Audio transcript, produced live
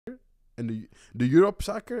and the Europe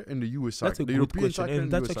soccer and the US soccer. That's a the good European question, soccer and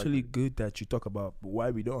and that's US actually soccer. good that you talk about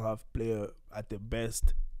why we don't have player at the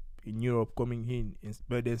best in Europe coming in,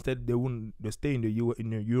 but instead they stay in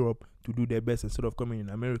the Europe to do their best instead of coming in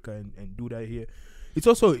America and do that here. It's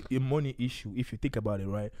also a money issue if you think about it,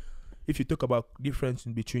 right? If you talk about difference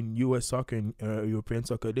in between US soccer and European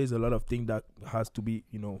soccer, there's a lot of things that has to be,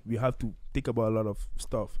 we have to think about a lot of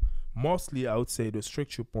stuff. Mostly, I would say the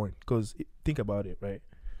structure point, because think about it, right?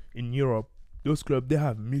 In Europe, those clubs, they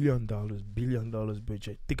have $1 million, $1 billion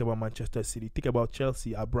budget. Think about Manchester City. Think about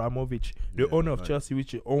Chelsea, Abramovich, the owner of Chelsea,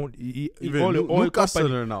 which he owned. He owned the oil Newcastle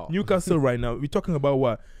company. now. Newcastle right now. We're talking about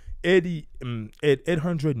what?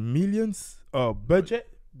 800 millions budget.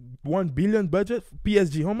 1 billion budget.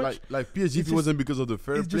 PSG, how much? Like PSG, if it wasn't because of the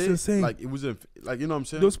fair it's play, just insane. like it wasn't, like, you know what I'm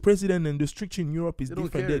saying? Those president and the structure in Europe is They don't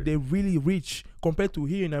different. care. They're really rich compared to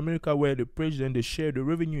here in America, where the president, the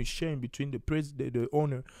revenue is sharing between the president, the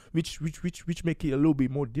owner, which make it a little bit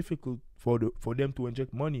more difficult for them to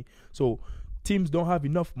inject money. So teams don't have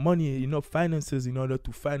enough money, enough finances in order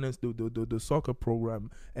to finance the soccer program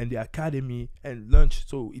and the academy and lunch.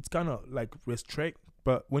 So it's kind of like restrict.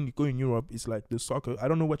 But when you go in Europe, it's like the soccer. I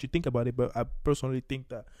don't know what you think about it, but I personally think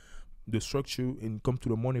that the structure and come to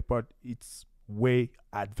the money part, it's way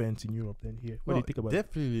advanced in Europe than here. What do you think about it?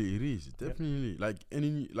 Definitely it is. Definitely. Like, and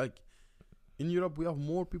in Europe, we have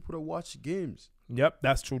more people that watch games. Yep,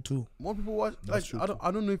 that's true too. More people watch. That's Like, true I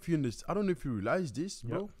don't know if you understand. I don't know if you realize this,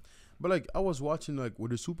 bro. Yep. But like, I was watching like with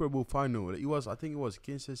the Super Bowl final. I think it was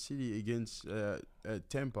Kansas City against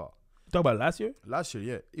Tampa. Talk about last year? Last year,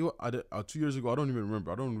 yeah. It was, 2 years ago, I don't even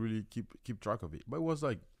remember. I don't really keep track of it. But it was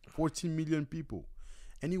like 14 million people.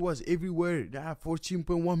 And it was everywhere. They have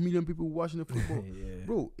 14.1 million people watching the football. Yeah.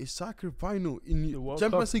 Bro, a soccer final. In The World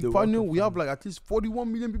Champions Cup- League the World final, Cup we have final. like at least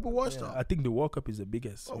 41 million people watch Yeah, that. I think the World Cup is the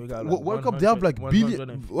biggest. We got World Cup, they have like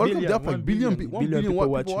billion. World Cup, they have like billion people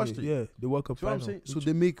watching watch it. Yeah, the World Cup See what I'm final. saying? So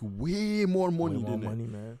they make way more money Way more than that. money,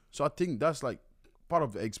 man. So I think that's like part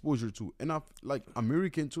of the exposure too. And I like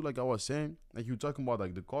American too, like I was saying, like you talking about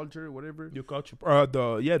like the culture, whatever. The culture,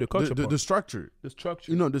 the culture, The structure. the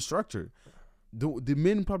structure. You know, the structure. The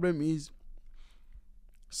main problem is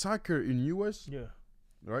soccer in US, Yeah,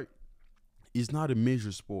 right? Is not a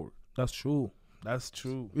major sport. that's true. That's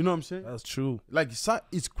true. You know what I'm saying? That's true. Like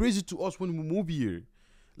it's crazy to us when we move here.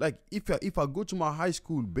 Like if I go to my high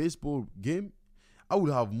school baseball game, I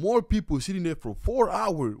would have more people sitting there for 4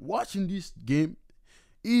 hours watching this game,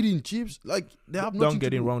 eating chips. Like they have nothing Don't get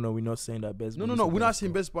to it do. wrong. No, we're not saying that best. No. We're not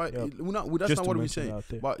saying Best Buy. Yeah. That's Just not to what we're mention it saying. out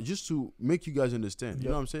there. But just to make you guys understand, you Yeah.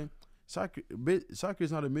 know what I'm saying? Soccer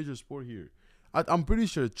is not a major sport here. I'm pretty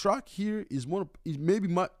sure track here is maybe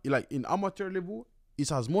like in amateur level,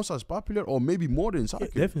 it's as much as popular or maybe more than soccer.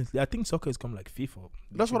 Yeah, definitely. I think soccer is come like FIFA.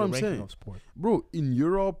 That's what the I'm ranking saying. Of sport. Bro, in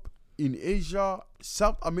Europe, in Asia,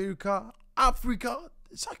 South America, Africa,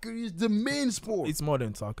 soccer is the main sport. It's more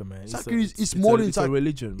than soccer, man. Soccer is more than It's a soccer.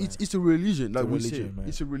 religion, man. It's a religion, like a we religion, say. man.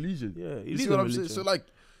 It's a religion. Yeah, it You is see a what I'm religion. saying? So like,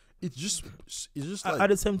 it's just At like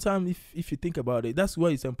the same time, if you think about it, that's why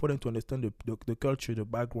it's important to understand the culture, the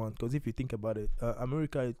background. Because if you think about it,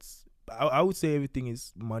 America, I would say everything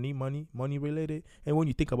is money related. And when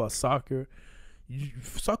you think about soccer,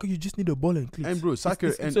 you just need a ball and cleats. And bro,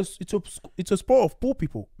 soccer it's a sport of poor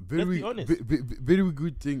people. very Let's be honest. very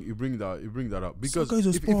good thing you bring that up because Soccer is a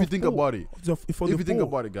if sport you of think poor. about it, For if the you think poor.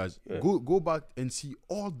 about it, guys, Yeah. go back and see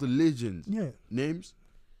all the legends Yeah, names,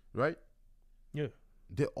 right? yeah.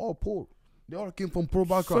 They're all poor. They all came from poor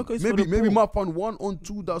background. Soccer is for Maybe the poor. Map on 1 on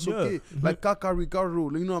 2, that's Yeah. okay. Mhm. Like Kaká,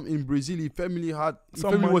 Ricardo, you know, in Brazil, his family Some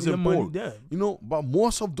family money, wasn't yeah, poor. money there. You know, but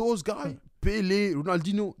most of those guys, Pele,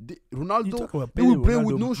 Ronaldinho, You Ronaldo, talk about they would Pele, play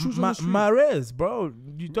with Ronaldo, no shoes on the street. Mahrez, bro.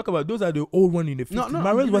 You talk about those are the old one in the 50s. No, I'm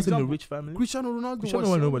Mahrez giving was in a example. rich family. Cristiano Ronaldo Cristiano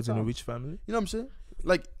was Ronaldo was in a some- rich family. You know what I'm saying?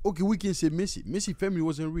 Like, okay, we can say Messi. Messi family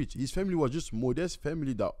wasn't rich. His family was just modest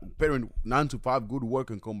family that parent 9 to 5 go to work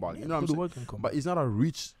and come back. You know what I'm saying? Work and come But it's not a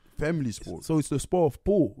rich family sport. So it's the sport of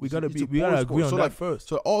poor. We gotta It's a we poor gotta sport. agree on So that like- first.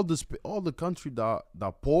 So all the country that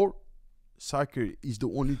poor, soccer is the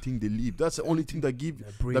only thing they live. That's the only thing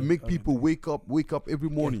that make people wake up every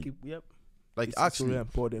morning. Yep. Like It's actually, really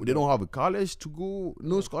important. they don't have a college to go.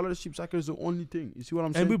 No scholarship. Soccer is the only thing. You see what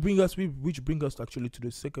I'm saying? And which bring us actually to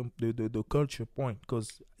the second the culture point,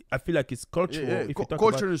 because I feel like it's cultural. Yeah, If you talk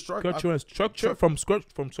culture about and structure. culture and structure, from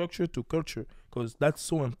structure to culture, because that's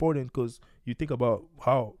so important. Because you think about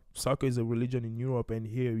how soccer is a religion in Europe, and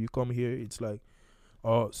here you come here, it's like,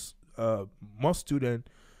 most students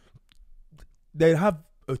they have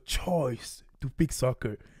a choice to pick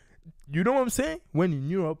soccer. You know what I'm saying? When in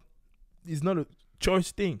Europe, it's not a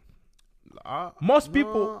choice thing. Most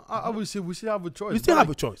people- I would say we still have a choice. We still but have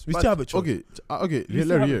like- a choice. We but- still have a choice. Okay, okay. We still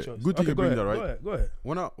Larry, have a here. choice. Good thing Okay, you go bring ahead, that, right? Go ahead.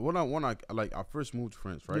 Go ahead. When I first moved to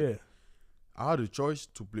France, right? Yeah. I had a choice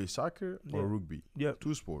to play soccer or Yeah. rugby. Yep.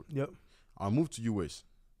 Two sports. Yep. I moved to US.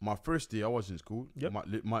 My first day I was in school. Yep.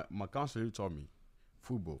 My counselor told me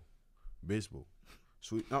football, baseball.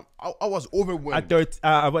 So I was overwhelmed. At 30,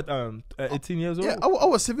 about 18 years old. Yeah, I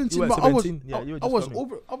was 17. You were but I was 17? Yeah, you were I just was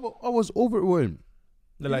coming. I was overwhelmed.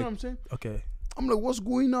 They're You like, know what I'm saying? okay. I'm like, what's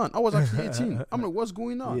going on? I was actually 18. I'm like, what's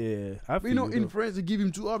going on? Yeah. I But you know, feel in though. France they give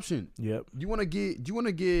him two options. Yep. Do you wanna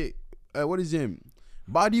get what is him?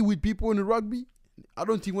 Body with people in the rugby? I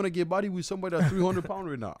don't think you wanna get body with somebody that's 300 pounds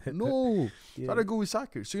right now. No. Yeah. Try to go with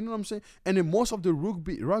soccer. So you know what I'm saying? And then most of the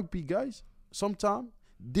rugby guys, sometimes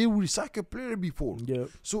they were soccer player before. Yep.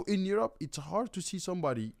 So in Europe, it's hard to see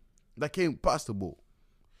somebody that can pass the ball.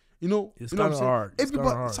 You know, It's you know what I'm kinda saying? hard. It's kinda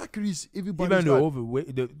Everybody, hard. soccer is everybody. Even the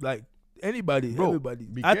overweight, like anybody, Bro, everybody,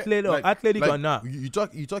 be athletic or not, You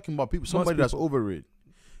talking about people, somebody that's people. overrated.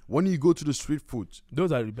 When you go to the street food,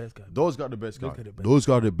 those are the best guys. those got the best Those guy. got the best. Those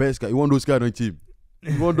got the best guy. You want those guys on your team?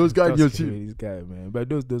 You want those guys on your Trust me, team? This guy, man. But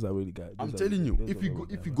those are really guys. I'm Those are telling you, really- those if are you really go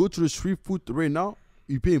guys, if you man. go to the street food right now,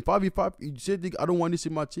 you paying 5v5. You say, I don't want this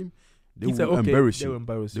in my team. They He will said, okay, embarrass They will you.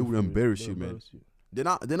 embarrass They you. will for real. embarrass They you, will man. embarrass you.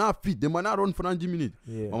 They're not fit. They might not run for 90 minutes.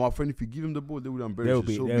 Yeah. But my friend, if you give them the ball, they will They'll embarrass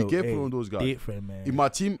be- you. So they'll- be careful hey, on those guys. Different, man. In my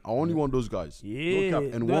team, I only want those guys. Yeah, No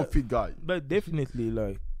cap, and that- one fit guy. But definitely,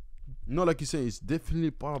 like, No, like you say, it's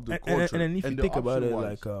definitely part of the and culture. then if you the think about it,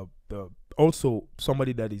 option-wise. like, also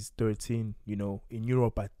somebody that is 13, you know, in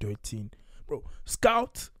Europe at 13, bro,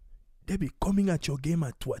 scouts, they be coming at your game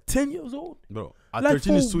at what, 10 years old? bro, at Like,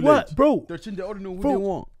 13 for is too what, late. bro? 13, they already know who Bro. they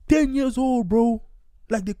want. 10 years old, bro.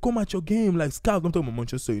 Like, they come at your game, like, scouts. I'm talking about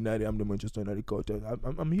Manchester United. I'm the Manchester United coach.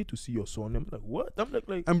 I'm here to see your son. I'm like, what? I'm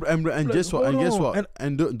like, And like, guess what? And hold guess on. what?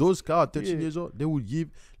 And those guys, 13 Yeah. years old, they will give.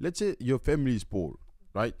 Let's say your family is poor,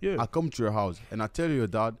 right? Yeah. I come to your house and I tell your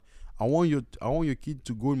dad, I want your kid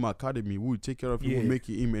to go in my academy. We'll take care of him. Yeah. We'll make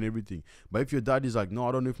him and everything. But if your dad is like, no,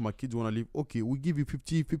 I don't know if my kids want to live. Okay, we give you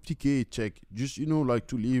 50K check. Just like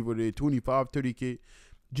to live with a 25, 30K.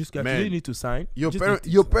 just got, Man, you need to sign. Your Just parent, need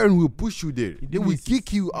to your sign. parent will push you there. They will need to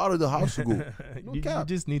kick you out of the house to go. No you cap.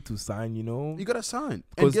 just need to sign, you know. You gotta sign. And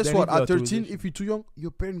Because guess there what? is the At 13, authorization. if you're too young,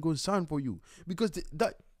 your parent gonna sign for you because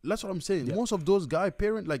that's what I'm saying. Yeah. Most of those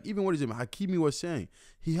parent, like even what is him, Hakimi was saying,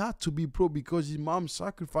 he had to be pro because his mom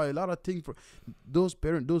sacrificed a lot of things for those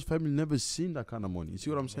parents. Those families never seen that kind of money. You see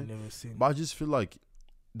what I'm saying? Never seen. But I just feel like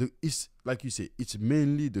it's like you say, it's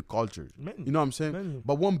mainly the culture. Man, You know what I'm saying? man.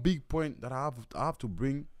 But one big point that I have to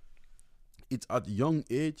bring, it's at young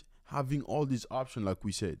age having all these options, like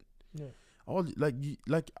we said. Yeah. All like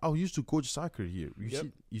I used to coach soccer here. Yep.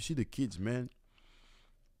 You see the kids, man.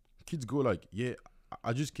 Kids go like, yeah,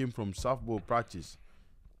 I just came from softball practice.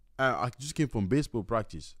 I just came from baseball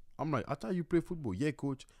practice. I'm like, I thought you play football. Yeah,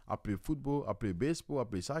 coach. I play football. I play baseball. I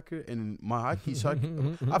play soccer. And my hockey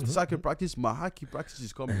after soccer practice, my hockey practice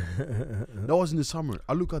is coming. That was in the summer.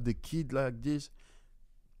 I look at the kid like this.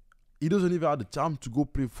 He doesn't even have the time to go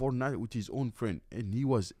play Fortnite with his own friend. And he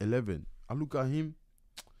was 11. I look at him.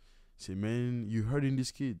 Say, man, you hurting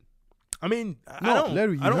this kid. I mean, No,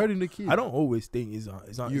 Larry, you hurting the kid. I don't always think it's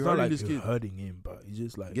not You hurting like this you're kid. hurting him, but it's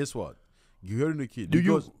just like, Guess what? You hurting the kid. do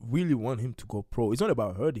because you really want him to go pro? It's not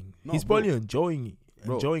about hurting. No, He's bro. probably enjoying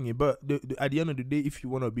Bro. it. But at the end of the day, if you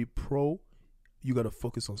want to be pro, you gotta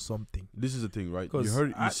focus on something. this is the thing, right? 'Cause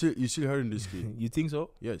You still hurting this kid. You think so?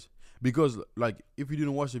 Yes. Because like if you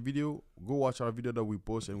didn't watch the video, go watch our video that we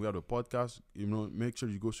post and we have a podcast. You know, make sure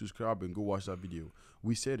you go subscribe and go watch that video.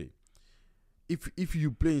 We said it. If you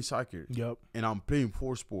playing soccer Yep. and I'm playing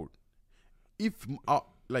four sport,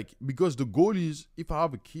 because the goal is if I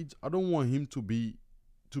have a kid, I don't want him to be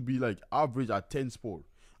like average at 10 sport.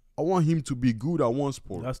 I want him to be good at one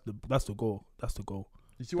sport. That's the goal. That's the goal.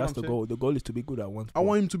 You see what That's I'm the saying? goal. The goal is to be good at one. I Sport.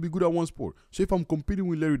 want him to be good at one sport. So if I'm competing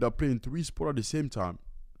with Larry that playing 3 sports at the same time,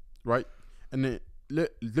 right? And then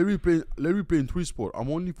Larry playing 3 sports. I'm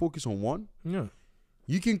only focused on one. Yeah.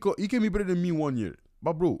 You can be better than me 1 year,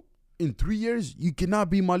 but bro, in 3 years you cannot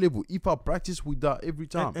be my level if I practice with that every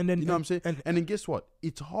time. And then you know what I'm saying? and- And then guess what?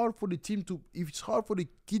 It's hard for the team it's hard for the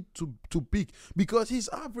kid to pick because he's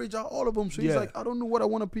average at all of them. So he's Yeah. like, I don't know what I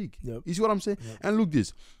want to pick. Yep. You see what I'm saying? Yep. And look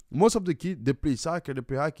this, most of the kids, they play soccer, they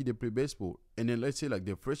play hockey, they play baseball. And then let's say like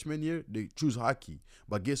their freshman year, they choose hockey.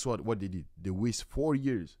 But guess what they did? They waste 4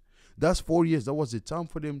 years. That's 4 years. That was the time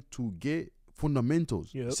for them to get fundamentals.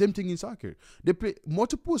 Yep. Same thing in soccer. They play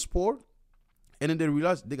multiple sport And then they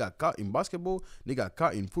realize they got caught in basketball, they got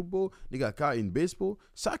caught in football, they got caught in baseball.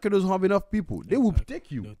 Soccer doesn't have enough people. They will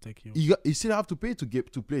take you. They'll take you. You still have to pay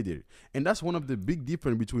to play there. And that's one of the big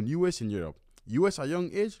difference between US and Europe. US at young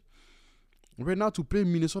age, right now to play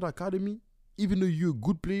Minnesota Academy, even though you're a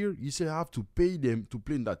good player, you still have to pay them to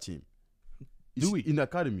play in that team. Do we? In the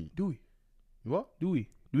academy. Do we? What? Do we?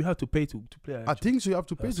 Do we have to pay to play? I think so. You have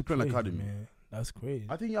to pay That's to play in the crazy, academy. man. That's crazy.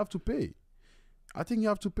 I think you have to pay.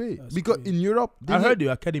 That's Because crazy. in Europe, I heard the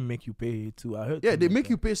academy make you pay too. I heard. yeah, they something make like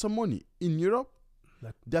you pay some money. In Europe,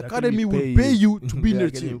 that. the academy will pay you to be in The their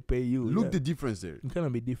academy team. will pay you. Look yeah. the difference there. It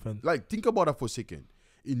cannot be different. Like think about that for a second.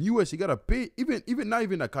 In US, you gotta pay even not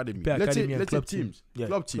even academy. Pay Let's academy say and let's say club team. teams, Yeah,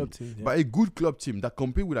 club teams, yeah. but a good club team that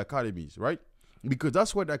compete with academies, right? Because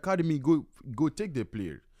that's where the academy go take their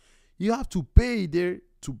player. You have to pay there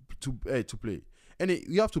to play, and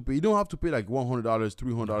you have to pay. You don't have to pay like $100,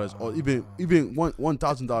 $300, or even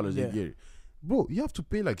 $1,000 Yeah. a year, bro. You have to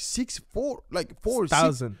pay like four,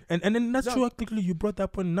 1,000. And then that's Yeah. true. Quickly, you brought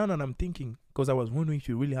that point. Now that I'm thinking, because I was wondering if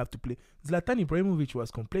you really have to play. Zlatan Ibrahimovic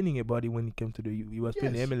was complaining about it when he came to he was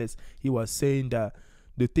playing the Yes. MLS. He was saying that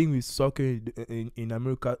the thing with soccer in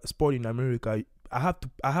America, sport in America, I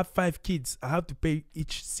have 5 kids. I have to pay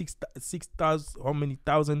each 6,000, how many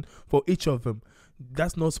thousand for each of them.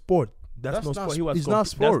 That's not sport. That's not sport. He was It's not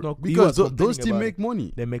that's sport not- he because was those complaining teams about make it.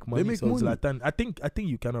 money. They make money. make So money. Zlatan, I think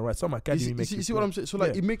you kind of right. Some academy You make see what I'm saying? So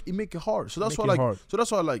like Yeah. it make it hard. So that's Make why it like hard. so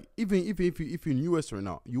that's why like even if you're in US right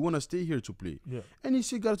now, you wanna stay here to play. Yeah. And you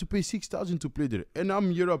still got to pay 6,000 to play there. And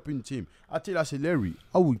I'm European team. I tell you, I say, Larry,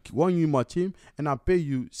 I will want you in my team, and I pay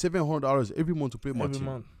you $700 every month to play my Every team.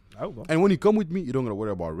 month. I will go. And when you come with me, you don't gotta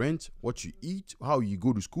worry about rent, what you eat, how you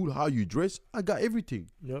go to school, how you dress. I got everything.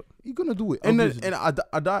 Yep. You're gonna do it. And then Obviously. and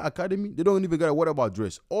at that academy, they don't even gotta worry about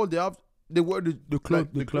dress. All they have, they wear the club-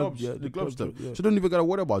 like, the club, clubs, yeah, the the club club, stuff. yeah. So they don't even gotta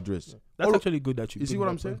worry about dress. That's All- actually good that you see bring what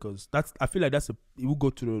that I'm point, saying? Because I feel like it will go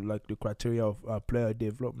to the criteria of player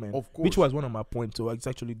development, Of course. which was one of my points. So it's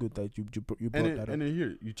actually good that you brought and that then, up. and then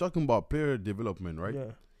here, you're talking about player development, right?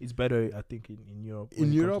 Yeah, it's better I think in Europe. In when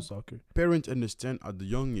it comes Europe, to soccer. Parents understand at the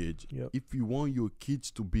young age, Yep. if you want your kids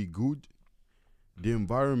to be good, the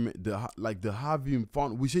environment, the having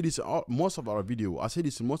fun. We say this in most of our video. I say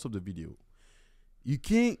this in most of the video. You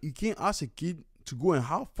can't ask a kid to go and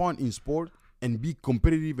have fun in sport and be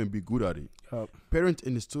competitive and be good at it. Yep. Parents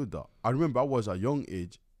understood that. I remember I was at a young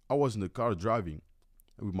age. I was in the car driving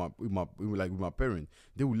with my parents.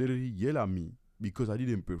 They would literally yell at me because I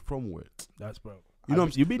didn't perform well. That's bro. You know what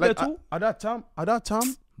I'm saying? You be Like, there too, At that time,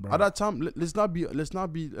 bro. at that time, let's not be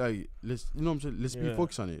like let's you know what I'm saying. Let's be Yeah.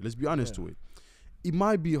 focused on it. Let's be honest Yeah. to it. It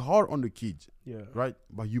might be hard on the kids, Yeah. right?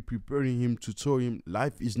 But you preparing him to tell him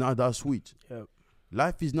life is not that sweet. Yeah.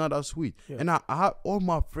 Life is not that sweet. Yeah. And I have all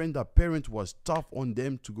my friends that parents was tough on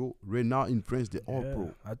them to go. Right now in France, they all Yeah.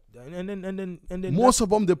 pro. And then Most of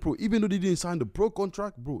them they pro. Even though they didn't sign the pro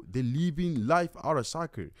contract, bro, they living life out of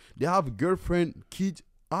soccer. They have a girlfriend, kids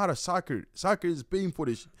out of soccer. Soccer is paying for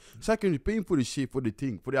the soccer is paying for the shit, for the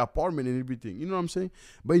thing, for the apartment and everything. You know what I'm saying?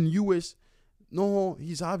 But in US, no,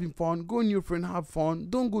 he's having fun. Go and your friend have fun.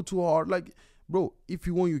 Don't go too hard. Like, bro, if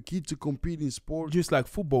you want your kid to compete in sport, just like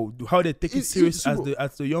football, how they take it It's serious football.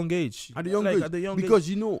 at the young age. at the young Like, age, at the young because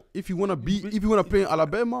age. you know, if you wanna play in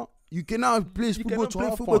Alabama, you cannot play You football cannot to play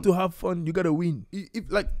have football fun. to have fun. You gotta win. If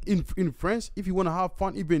like in France, if you wanna have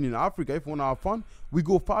fun, even in Africa, if you wanna have fun, we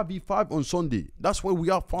go 5v5 on Sunday. That's where we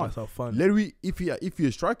have fun. That's how fun. Larry, if you're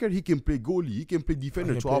a striker, he can play goalie, he can play I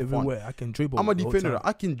defender can to play have fun. everywhere. I can dribble. I'm a the whole defender. time.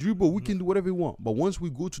 I can dribble. We can do whatever we want. But once we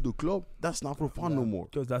go to the club, that's not for fun no more.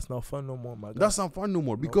 Because that's not fun no more, my guy. That's not fun no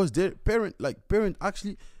more because their parent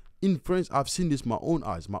actually in France. I've seen this my own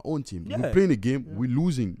eyes, my own team. Yeah. We're playing a game, we're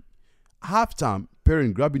losing. Halftime,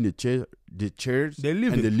 parent grabbing the chairs, They're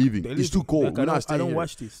leaving. and they're leaving. They're It's too leaving. cold. Like, We're not I staying don't here.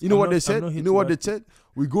 watch this. You know I'm what not- they I'm said? not You here know to what they watch said?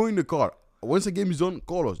 We go in the car. Once the game is done,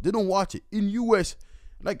 call us. They don't watch it. In US,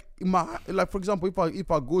 like for example,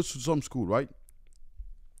 if I go to some school, right?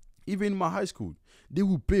 Even in my high school, they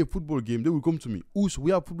will play a football game. They will come to me. Us,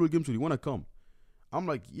 we have football games. So you wanna come? I'm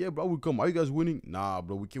like, yeah, bro, I will come. Are you guys winning? Nah,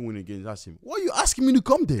 bro, we can't win against that team. Why are you asking me to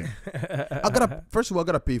come there? First of all, I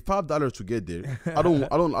gotta pay $5 to get there. I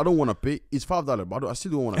don't want to pay. It's $5, but I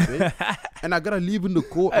still don't want to pay. And I gotta leave in the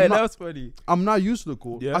cold. Hey, that was funny. I'm not used to the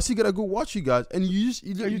cold. Yeah. I still gotta go watch you guys. And you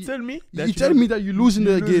tell me? you tell me that you're losing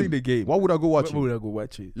the losing game. the game. Why would I go watch Why you? would I go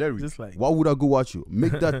watch it? Larry, Just like why would I go watch you?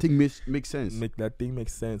 Make that thing make sense. make that thing make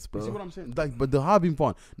sense, You see what bro. I'm saying? Like, but they're having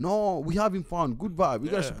fun. No, we having fun. Good vibe. We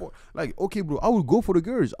gotta Yeah. support. Like, okay, bro, I would go for the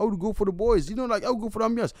girls. I would go for the boys. You know, like I would go for the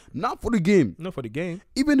ambiance, not for the game. Not for the game.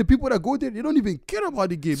 Even the people that go there, they don't even care about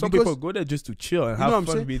the game Some because people go there just to chill and you know have what I'm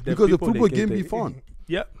fun saying? with the Because the people they football get game there. be fun.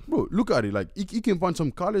 Yeah. Bro, look at it. Like he can find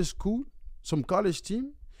some college school, some college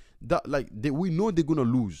team that like we know they're gonna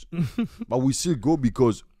lose, but we still go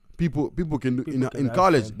because people can do People can in have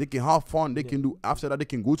college. fun. They can have fun. They can do after that. They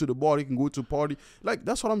can go to the bar. They can go to party. Like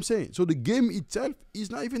that's what I'm saying. So the game itself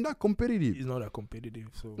is not even that competitive. It's not that competitive.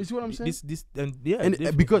 So You see what I'm saying? This and yeah, And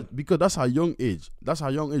definitely. because that's our young age. That's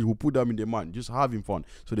our young age. We put them in their mind, just having fun.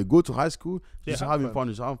 So they go to high school, Yeah, just have having fun. fun,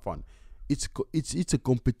 just having fun. It's a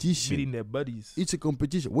competition. Meeting their buddies. It's a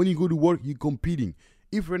competition. When you go to work, you're competing.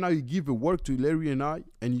 If right now you give a work to Larry and I,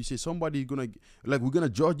 and you say somebody gonna we're gonna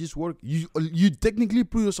judge this work, you technically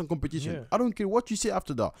put us on competition. Yeah. I don't care what you say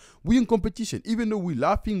after that. We in competition. Even though we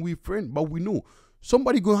laughing, we friends, but we know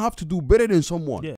somebody gonna have to do better than someone. Yeah.